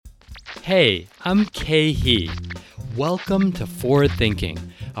Hey, I'm Kei He. Welcome to Forward Thinking,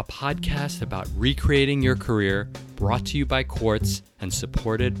 a podcast about recreating your career, brought to you by Quartz and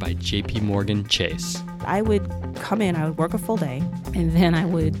supported by JP Morgan Chase. I would come in, I would work a full day, and then I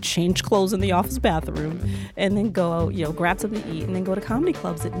would change clothes in the office bathroom, and then go out, grab something to eat, and then go to comedy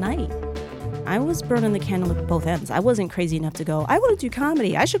clubs at night. I was burning the candle at both ends. I wasn't crazy enough to go, I want to do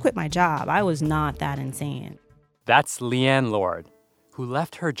comedy. I should quit my job. I was not that insane. That's Leanne Lord, who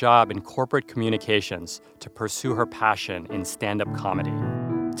left her job in corporate communications to pursue her passion in stand-up comedy.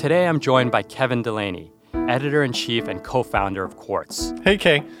 Today, I'm joined by Kevin Delaney, editor-in-chief and co-founder of Quartz. Hey,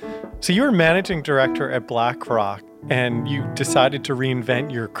 Kay. So you were managing director at BlackRock, and you decided to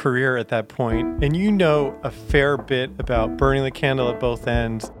reinvent your career at that point, and you know a fair bit about burning the candle at both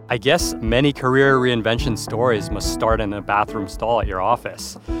ends. I guess many career reinvention stories must start in a bathroom stall at your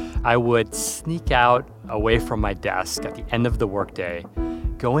office. I would sneak out away from my desk at the end of the workday,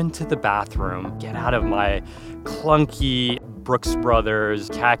 go into the bathroom, get out of my clunky Brooks Brothers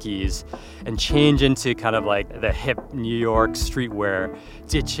khakis, and change into kind of like the hip New York streetwear,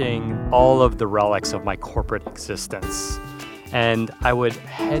 ditching all of the relics of my corporate existence. And I would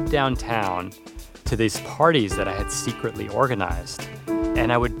head downtown to these parties that I had secretly organized.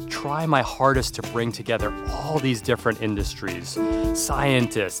 And I would try my hardest to bring together all these different industries,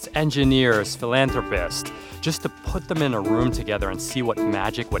 scientists, engineers, philanthropists, just to put them in a room together and see what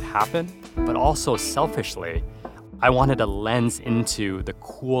magic would happen. But also selfishly, I wanted to lens into the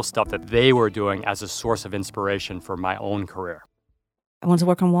cool stuff that they were doing as a source of inspiration for my own career. I wanted to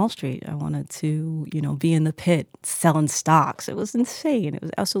work on Wall Street. I wanted to, be in the pit selling stocks. It was insane. It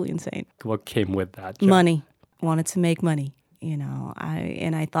was absolutely insane. What came with that job? Money. I wanted to make money.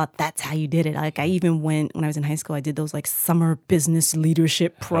 I thought that's how you did it. Like I even went when I was in high school. I did those like summer business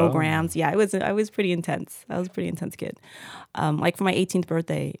leadership programs. Yeah, I was pretty intense. I was a pretty intense kid. Like for my 18th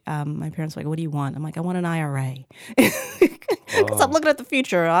birthday, my parents were like, "What do you want?" I'm like, "I want an IRA," because I'm looking at the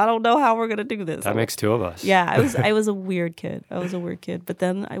future. I don't know how we're gonna do this. That makes two of us. Yeah, I was a weird kid. I was a weird kid. But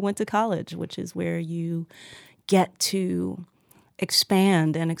then I went to college, which is where you get to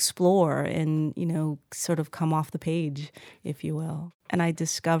expand and explore and, sort of come off the page, if you will. And I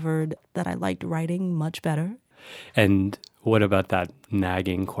discovered that I liked writing much better. And what about that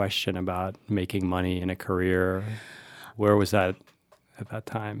nagging question about making money in a career? Where was that at that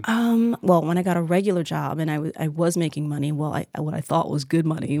time? Well, when I got a regular job and I was making money, what I thought was good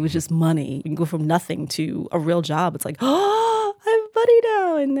money, it was just money. You can go from nothing to a real job. It's like, oh, I have money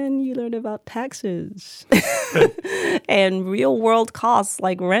now. And then you learn about taxes and real world costs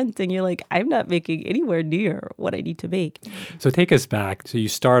like rent. And you're like, I'm not making anywhere near what I need to make. So take us back. So you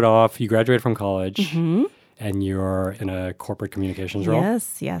start off, you graduate from college. Mm-hmm. And you're in a corporate communications role?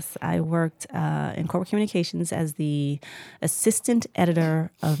 Yes. I worked in corporate communications as the assistant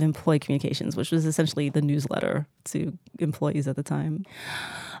editor of employee communications, which was essentially the newsletter to employees at the time.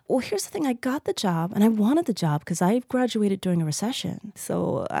 Well, here's the thing. I got the job, and I wanted the job because I graduated during a recession.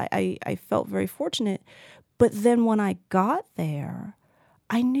 So I felt very fortunate. But then when I got there,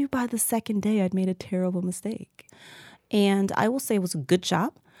 I knew by the second day I'd made a terrible mistake. And I will say it was a good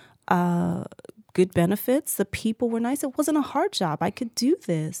job. Good benefits. The people were nice. It wasn't a hard job. I could do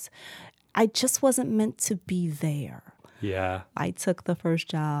this. I just wasn't meant to be there. Yeah. I took the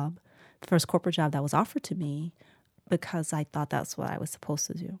first corporate job that was offered to me because I thought that's what I was supposed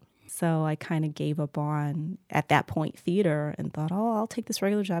to do. So I kind of gave up on, at that point, theater and thought, oh, I'll take this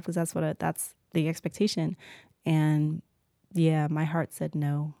regular job because that's the expectation. And yeah, my heart said,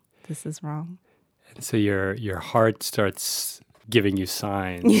 no, this is wrong. And so your heart starts giving you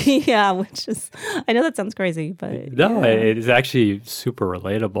signs. Yeah, which is, I know that sounds crazy, but no, yeah. It is actually super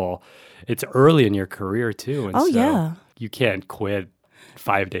relatable. It's early in your career too. And yeah. You can't quit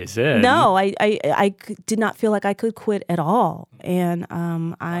 5 days in. No, I did not feel like I could quit at all. And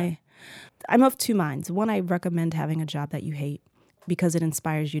I'm of two minds. One, I recommend having a job that you hate because it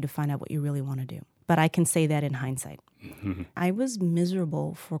inspires you to find out what you really want to do. But I can say that in hindsight. Mm-hmm. I was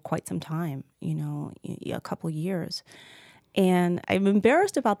miserable for quite some time, a couple years. And I'm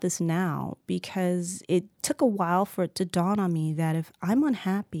embarrassed about this now because it took a while for it to dawn on me that if I'm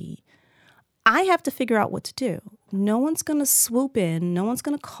unhappy, I have to figure out what to do. No one's going to swoop in. No one's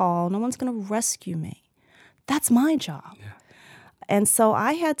going to call. No one's going to rescue me. That's my job. Yeah. And so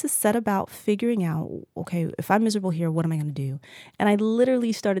I had to set about figuring out, okay, if I'm miserable here, what am I going to do? And I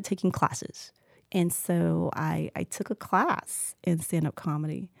literally started taking classes. And so I took a class in stand-up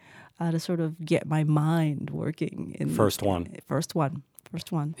comedy. To sort of get my mind working. First one.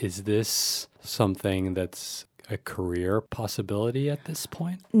 Is this something that's a career possibility at this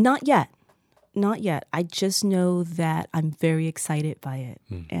point? Not yet. Not yet. I just know that I'm very excited by it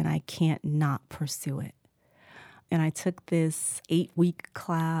and I can't not pursue it. And I took this 8-week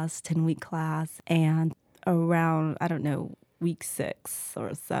class, 10-week class, and around, I don't know, week 6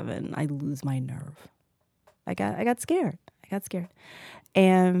 or 7, I lose my nerve. I got scared.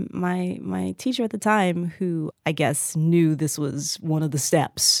 And my teacher at the time, who I guess knew this was one of the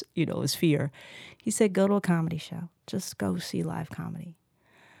steps, was fear, he said, go to a comedy show. Just go see live comedy.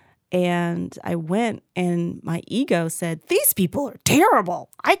 And I went, and my ego said, these people are terrible.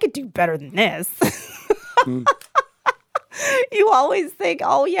 I could do better than this. You always think,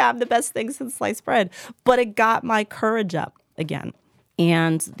 oh, yeah, I'm the best thing since sliced bread. But it got my courage up again.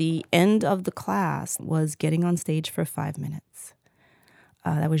 And the end of the class was getting on stage for 5 minutes.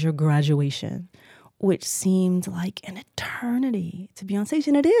 That was your graduation, which seemed like an eternity to be on stage.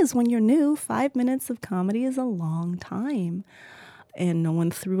 And it is when you're new. 5 minutes of comedy is a long time. And no one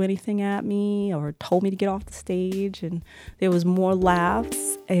threw anything at me or told me to get off the stage. And there was more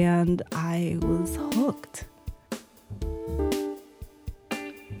laughs, and I was hooked.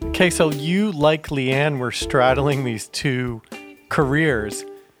 Okay, so you, like Leanne, were straddling these two careers.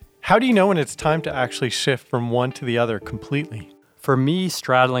 How do you know when it's time to actually shift from one to the other completely? For me,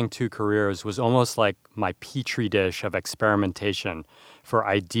 straddling 2 careers was almost like my petri dish of experimentation for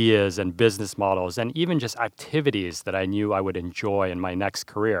ideas and business models and even just activities that I knew I would enjoy in my next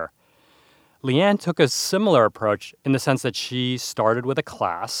career. Leanne took a similar approach in the sense that she started with a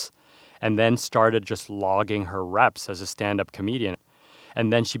class and then started just logging her reps as a stand-up comedian.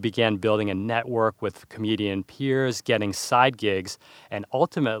 And then she began building a network with comedian peers, getting side gigs, and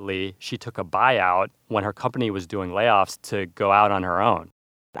ultimately she took a buyout when her company was doing layoffs to go out on her own.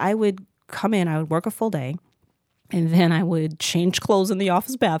 I would come in, I would work a full day, and then I would change clothes in the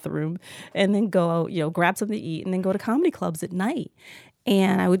office bathroom and then go, grab something to eat and then go to comedy clubs at night.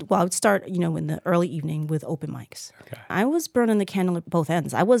 And I would start, in the early evening with open mics. Okay. I was burning the candle at both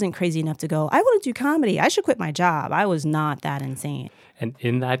ends. I wasn't crazy enough to go, I want to do comedy. I should quit my job. I was not that insane. And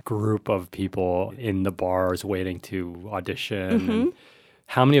in that group of people in the bars waiting to audition,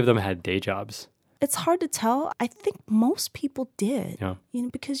 how many of them had day jobs? It's hard to tell. I think most people did,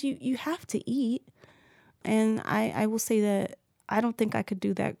 because you have to eat. And I will say that I don't think I could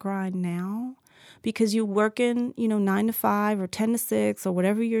do that grind now. Because you work in, 9 to 5 or 10 to 6 or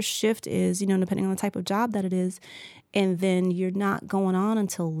whatever your shift is, depending on the type of job that it is. And then you're not going on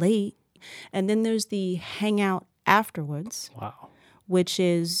until late. And then there's the hangout afterwards. Wow. Which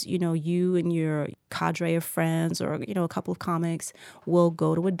is, you and your cadre of friends or, a couple of comics will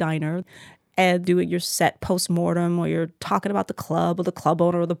go to a diner and do your set post-mortem, or you're talking about the club or the club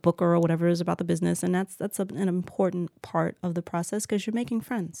owner or the booker or whatever it is about the business. And that's an important part of the process because you're making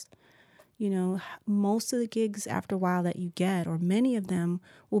friends. Most of the gigs after a while that you get, or many of them,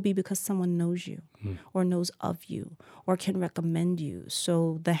 will be because someone knows you or knows of you or can recommend you.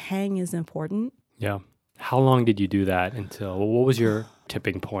 So the hang is important. Yeah. How long did you do that until, what was your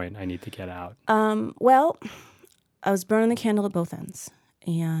tipping point? I need to get out. Well, I was burning the candle at both ends.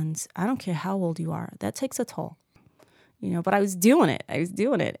 And I don't care how old you are. That takes a toll. But I was doing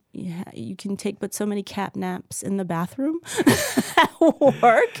it. Yeah, you can take but so many cat naps in the bathroom at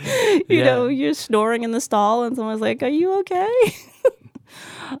work. You're snoring in the stall and someone's like, are you okay?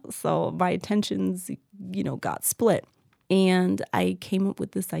 So my attentions, got split. And I came up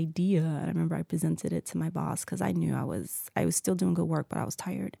with this idea. I remember I presented it to my boss because I knew I was still doing good work, but I was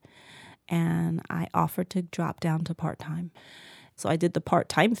tired. And I offered to drop down to part-time. So I did the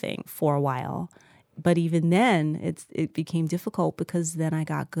part-time thing for a while. But even then, it became difficult because then I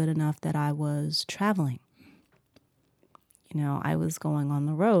got good enough that I was traveling. I was going on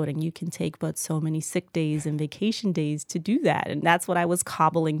the road, and you can take but so many sick days and vacation days to do that. And that's what I was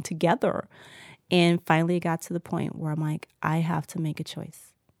cobbling together. And finally, it got to the point where I'm like, I have to make a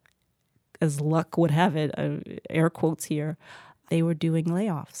choice. As luck would have it, air quotes here, they were doing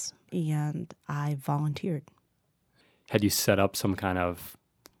layoffs, and I volunteered. Had you set up some kind of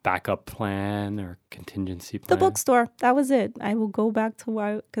backup plan or contingency plan? The bookstore. That was it. I will go back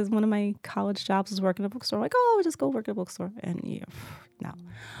to because one of my college jobs was working at a bookstore. I'm like, I'll just go work at a bookstore. And no.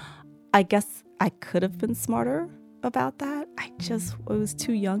 I guess I could have been smarter about that. I was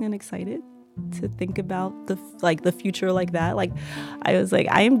too young and excited to think about the future like that. Like, I was like,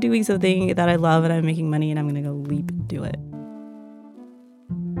 I am doing something that I love and I'm making money and I'm going to go leap and do it.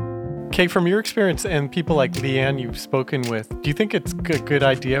 Okay, from your experience and people like Leanne you've spoken with, do you think it's a good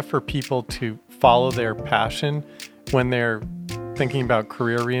idea for people to follow their passion when they're thinking about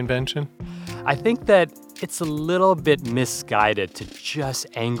career reinvention? I think that it's a little bit misguided to just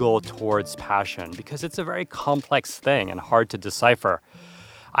angle towards passion because it's a very complex thing and hard to decipher.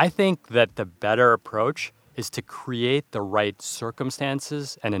 I think that the better approach is to create the right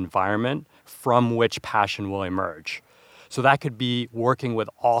circumstances and environment from which passion will emerge. So that could be working with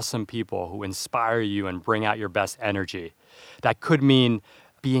awesome people who inspire you and bring out your best energy. That could mean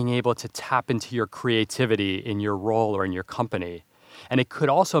being able to tap into your creativity in your role or in your company. And it could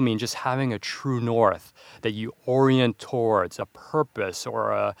also mean just having a true north that you orient towards a purpose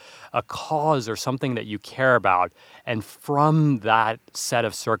or a cause or something that you care about. And from that set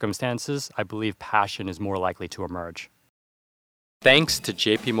of circumstances, I believe passion is more likely to emerge. Thanks to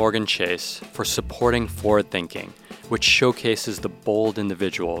JP Morgan Chase for supporting Forward Thinking, which showcases the bold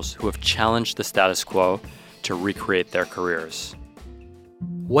individuals who have challenged the status quo to recreate their careers.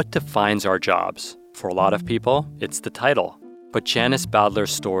 What defines our jobs? For a lot of people, it's the title. But Janice Badler's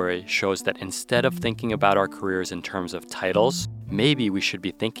story shows that instead of thinking about our careers in terms of titles, maybe we should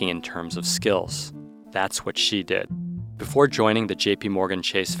be thinking in terms of skills. That's what she did. Before joining the JP Morgan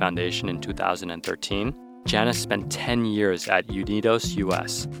Chase Foundation in 2013, Janice spent 10 years at Unidos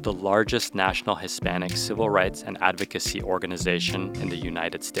US, the largest national Hispanic civil rights and advocacy organization in the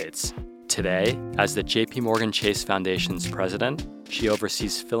United States. Today, as the JP Morgan Chase Foundation's president, she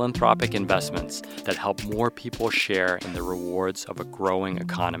oversees philanthropic investments that help more people share in the rewards of a growing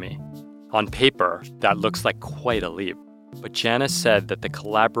economy. On paper, that looks like quite a leap. But Janice said that the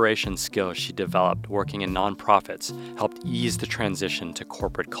collaboration skills she developed working in nonprofits helped ease the transition to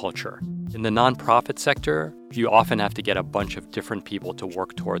corporate culture. In the nonprofit sector, you often have to get a bunch of different people to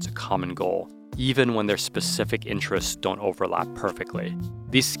work towards a common goal, even when their specific interests don't overlap perfectly.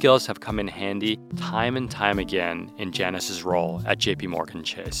 These skills have come in handy time and time again in Janice's role at JP Morgan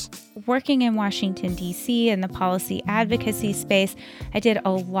Chase. Working in Washington, D.C. in the policy advocacy space, I did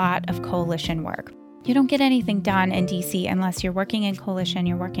a lot of coalition work. You don't get anything done in DC unless you're working in coalition,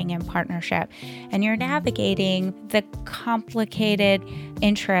 you're working in partnership, and you're navigating the complicated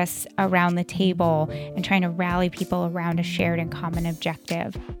interests around the table and trying to rally people around a shared and common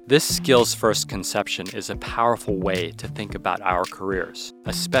objective. This skills-first conception is a powerful way to think about our careers,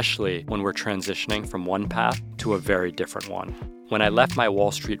 especially when we're transitioning from one path to a very different one. When I left my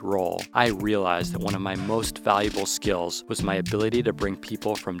Wall Street role, I realized that one of my most valuable skills was my ability to bring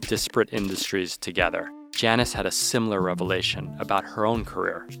people from disparate industries together. Janice had a similar revelation about her own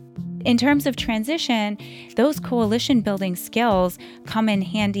career. In terms of transition, those coalition building skills come in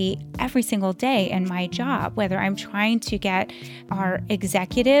handy every single day in my job, whether I'm trying to get our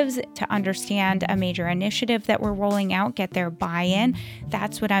executives to understand a major initiative that we're rolling out, get their buy-in.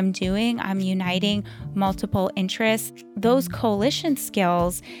 That's what I'm doing. I'm uniting multiple interests. Those coalition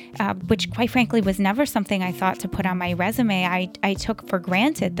skills, which quite frankly was never something I thought to put on my resume, I took for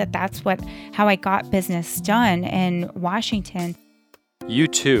granted that that's how I got business done in Washington. You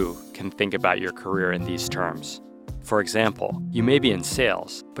too can think about your career in these terms. For example, you may be in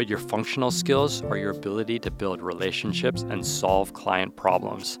sales, but your functional skills are your ability to build relationships and solve client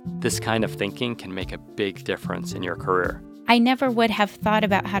problems. This kind of thinking can make a big difference in your career. I never would have thought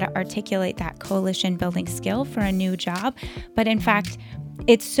about how to articulate that coalition building skill for a new job, but in fact,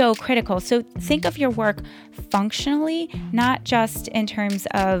 it's so critical. So think of your work functionally, not just in terms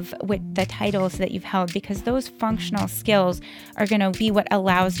of with the titles that you've held, because those functional skills are going to be what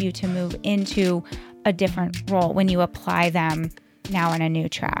allows you to move into a different role when you apply them now on a new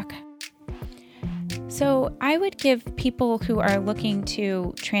track. So I would give people who are looking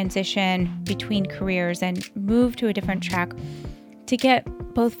to transition between careers and move to a different track to get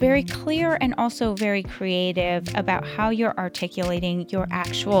both very clear and also very creative about how you're articulating your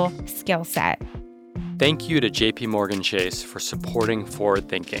actual skill set. Thank you to JP Morgan Chase for supporting Forward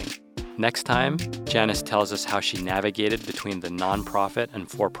Thinking. Next time, Janice tells us how she navigated between the nonprofit and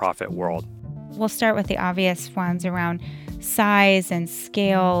for-profit world. We'll start with the obvious ones around size and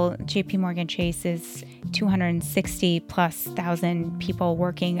scale. JP Morgan Chase is 260,000+ people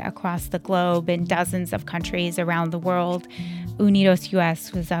working across the globe in dozens of countries around the world. Unidos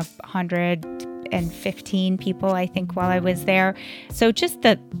US was 115 people, I think, while I was there. So just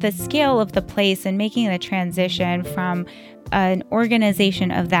the scale of the place and making the transition from an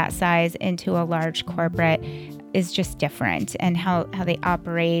organization of that size into a large corporate is just different, and how they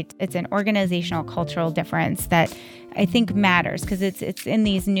operate. It's an organizational cultural difference that I think matters, because it's in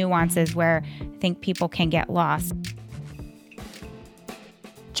these nuances where I think people can get lost.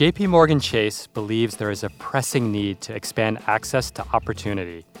 JP Morgan Chase believes there is a pressing need to expand access to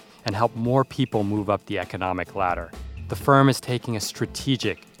opportunity and help more people move up the economic ladder. The firm is taking a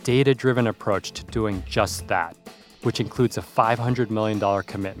strategic, data-driven approach to doing just that, which includes a $500 million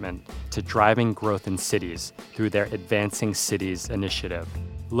commitment to driving growth in cities through their Advancing Cities initiative.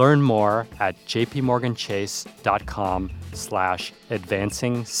 Learn more at jpmorganchase.com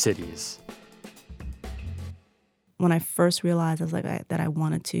www.advancing cities. When I first realized that I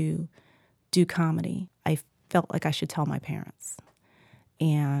wanted to do comedy, I felt like I should tell my parents.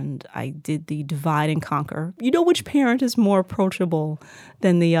 And I did the divide and conquer. You know which parent is more approachable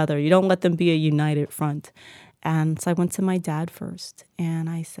than the other. You don't let them be a united front. And so I went to my dad first. And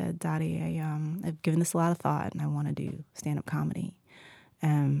I said, Daddy, I've given this a lot of thought, and I want to do stand-up comedy.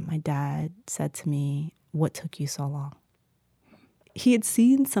 And my dad said to me, what took you so long? He had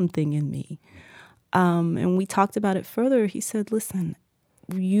seen something in me. And we talked about it further. He said, listen,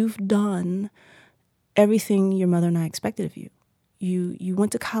 you've done everything your mother and I expected of you. You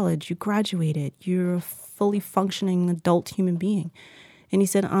went to college, you graduated, you're a fully functioning adult human being. And he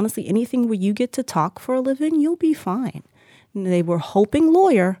said, honestly, anything where you get to talk for a living, you'll be fine. And they were hoping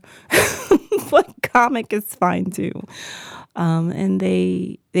lawyer, but comic is fine too. And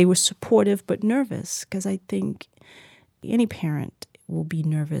they were supportive but nervous, because I think any parent will be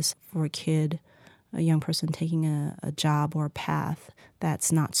nervous for a kid, a young person taking a job or a path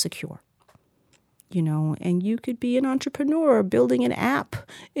that's not secure. You know, and you could be an entrepreneur building an app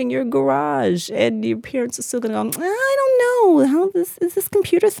in your garage, and your parents are still going to go, I don't know, is this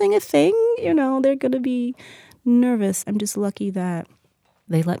computer thing a thing? You know, they're going to be nervous. I'm just lucky that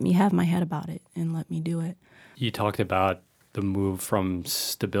they let me have my head about it and let me do it. You talked about the move from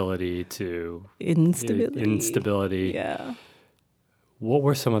stability to instability. Yeah. What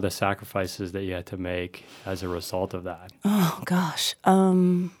were some of the sacrifices that you had to make as a result of that? Oh, gosh.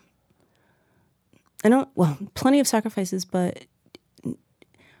 Plenty of sacrifices, but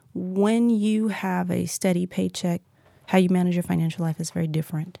when you have a steady paycheck, how you manage your financial life is very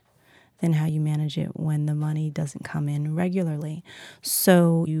different than how you manage it when the money doesn't come in regularly.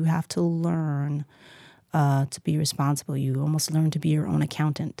 So you have to learn to be responsible. You almost learn to be your own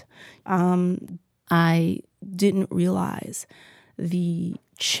accountant. I didn't realize the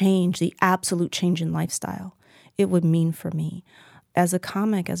absolute change in lifestyle it would mean for me. As a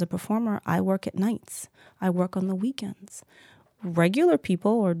comic, as a performer, I work at nights. I work on the weekends. Regular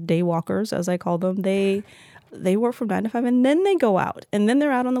people, or day walkers, as I call them, they work from 9 to 5, and then they go out, and then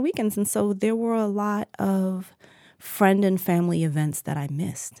they're out on the weekends. And so there were a lot of friend and family events that I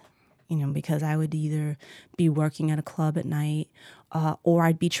missed, because I would either be working at a club at night, or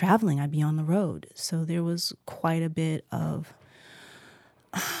I'd be traveling. I'd be on the road. So there was quite a bit of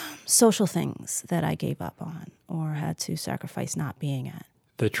social things that I gave up on or had to sacrifice not being at.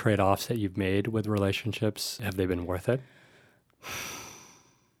 The trade-offs that you've made with relationships, have they been worth it?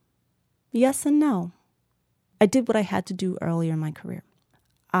 Yes and no. I did what I had to do earlier in my career.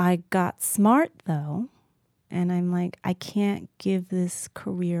 I got smart, though, and I'm like, I can't give this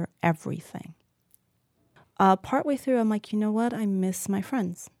career everything. Partway through, I'm like, you know what? I miss my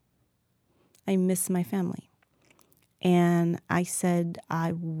friends. I miss my family. And I said,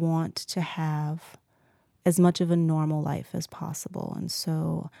 I want to have as much of a normal life as possible. And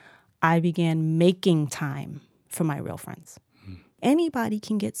so I began making time for my real friends. Anybody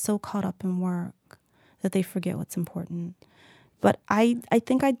can get so caught up in work that they forget what's important. But I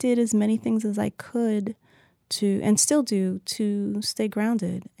think I did as many things as I could and still do, to stay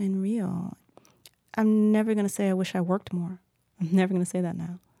grounded and real. I'm never going to say I wish I worked more. I'm never going to say that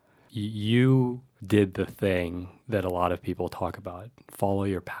now. You did the thing that a lot of people talk about, follow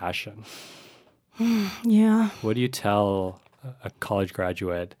your passion. Yeah. What do you tell a college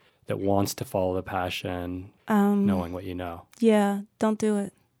graduate that wants to follow the passion, knowing what you know? Yeah, don't do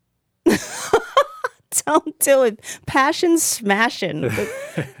it. Don't do it. Passion's smashing.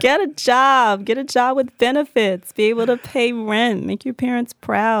 Get a job with benefits, be able to pay rent, make your parents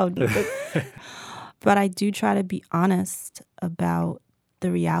proud. But I do try to be honest about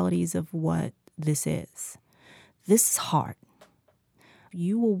the realities of what this is. This is hard.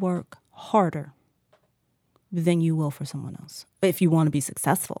 You will work harder than you will for someone else if you want to be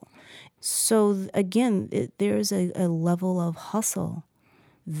successful. So again, there's a level of hustle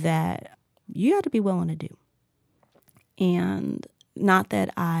that you have to be willing to do. And not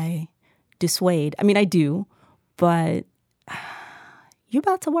that I dissuade. I mean, I do, but you're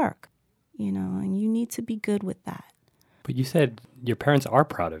about to work, and you need to be good with that. But you said your parents are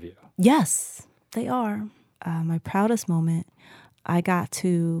proud of you. Yes, they are. My proudest moment, I got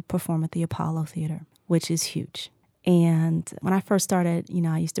to perform at the Apollo Theater, which is huge. And when I first started,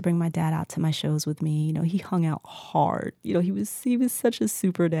 I used to bring my dad out to my shows with me. He hung out hard. He was such a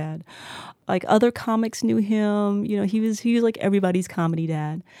super dad. Like, other comics knew him. He was like everybody's comedy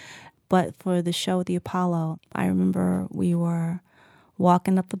dad. But for the show at the Apollo, I remember we were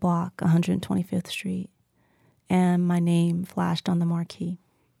walking up the block, 125th Street, and my name flashed on the marquee.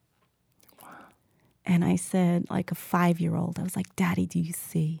 Wow. And I said, like a 5-year-old, I was like, Daddy, do you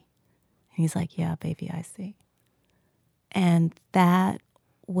see? And he's like, yeah, baby, I see. And that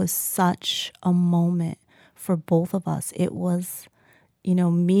was such a moment for both of us. It was,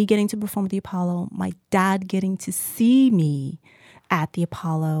 me getting to perform at the Apollo, my dad getting to see me at the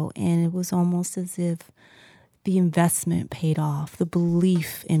Apollo. And it was almost as if the investment paid off, the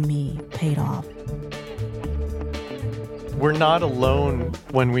belief in me paid off. We're not alone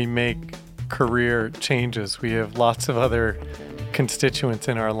when we make career changes. We have lots of other constituents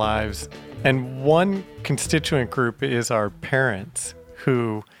in our lives. And one constituent group is our parents,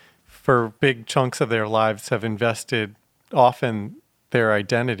 who for big chunks of their lives have invested often their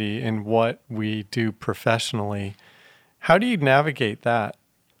identity in what we do professionally. How do you navigate that?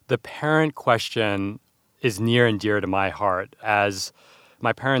 The parent question is near and dear to my heart, as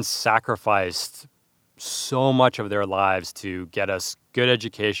my parents sacrificed so much of their lives to get us good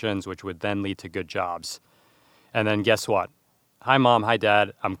educations, which would then lead to good jobs. And then guess what? Hi, Mom. Hi,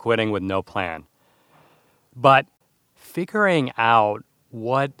 Dad. I'm quitting with no plan. But figuring out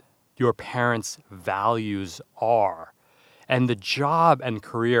what your parents' values are, and the job and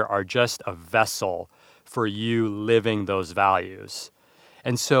career are just a vessel for you living those values.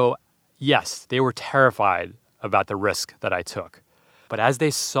 And so, yes, they were terrified about the risk that I took. But as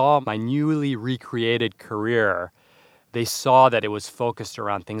they saw my newly recreated career, they saw that it was focused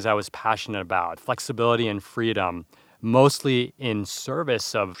around things I was passionate about, flexibility and freedom, mostly in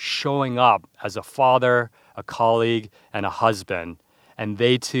service of showing up as a father, a colleague, and a husband. And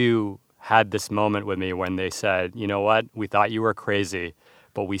they too had this moment with me when they said, you know what, we thought you were crazy,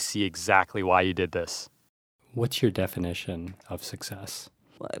 but we see exactly why you did this. What's your definition of success?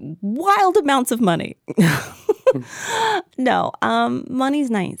 Wild amounts of money. No, money's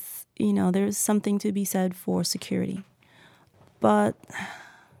nice. There's something to be said for security. But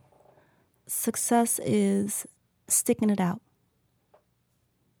success is sticking it out,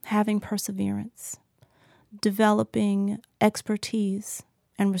 having perseverance, developing expertise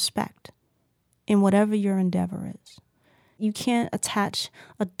and respect in whatever your endeavor is. You can't attach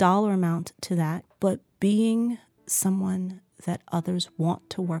a dollar amount to that, but being someone that others want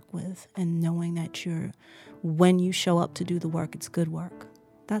to work with and knowing that when you show up to do the work, it's good work.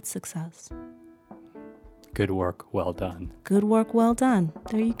 That's success. Good work, well done. Good work, well done.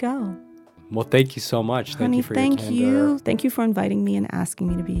 There you go. Well, thank you so much. Honey, your candor. You. Thank you for inviting me and asking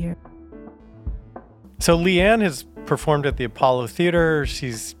me to be here. So Leanne has performed at the Apollo Theater.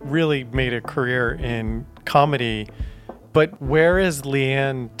 She's really made a career in comedy. But where is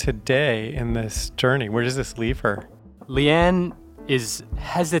Leanne today in this journey? Where does this leave her? Leanne is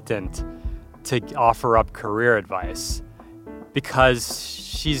hesitant to offer up career advice because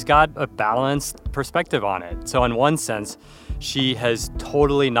she's got a balanced perspective on it. So in one sense, she has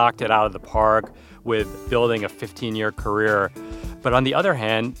totally knocked it out of the park with building a 15-year career. But on the other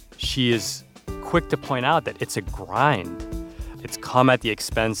hand, she is quick to point out that it's a grind. It's come at the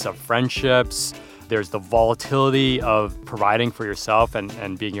expense of friendships. There's the volatility of providing for yourself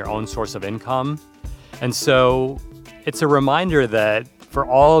and being your own source of income. And so it's a reminder that for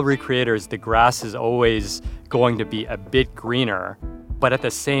all recreators, the grass is always going to be a bit greener. But at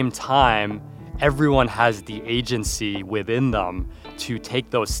the same time, everyone has the agency within them to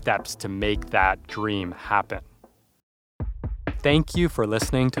take those steps to make that dream happen. Thank you for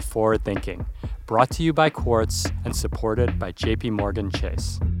listening to Forward Thinking, brought to you by Quartz and supported by JP Morgan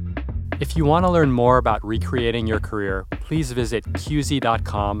Chase. If you want to learn more about recreating your career, please visit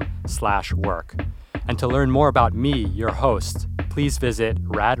qz.com/work. And to learn more about me, your host, please visit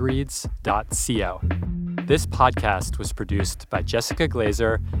radreads.co. This podcast was produced by Jessica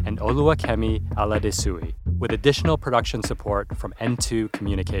Glazer and Oluwakemi Aladesui, with additional production support from N2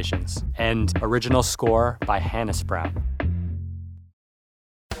 Communications, and original score by Hannes Brown.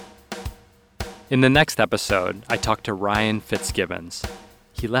 In the next episode, I talked to Ryan Fitzgibbons.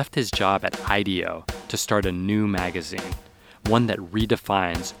 He left his job at IDEO to start a new magazine, one that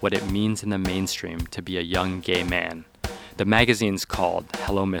redefines what it means in the mainstream to be a young gay man. The magazine's called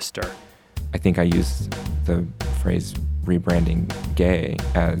Hello Mister. I think I use the phrase rebranding gay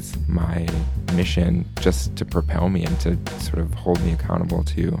as my mission just to propel me and to sort of hold me accountable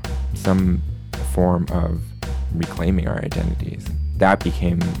to some form of reclaiming our identities. That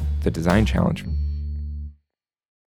became the design challenge.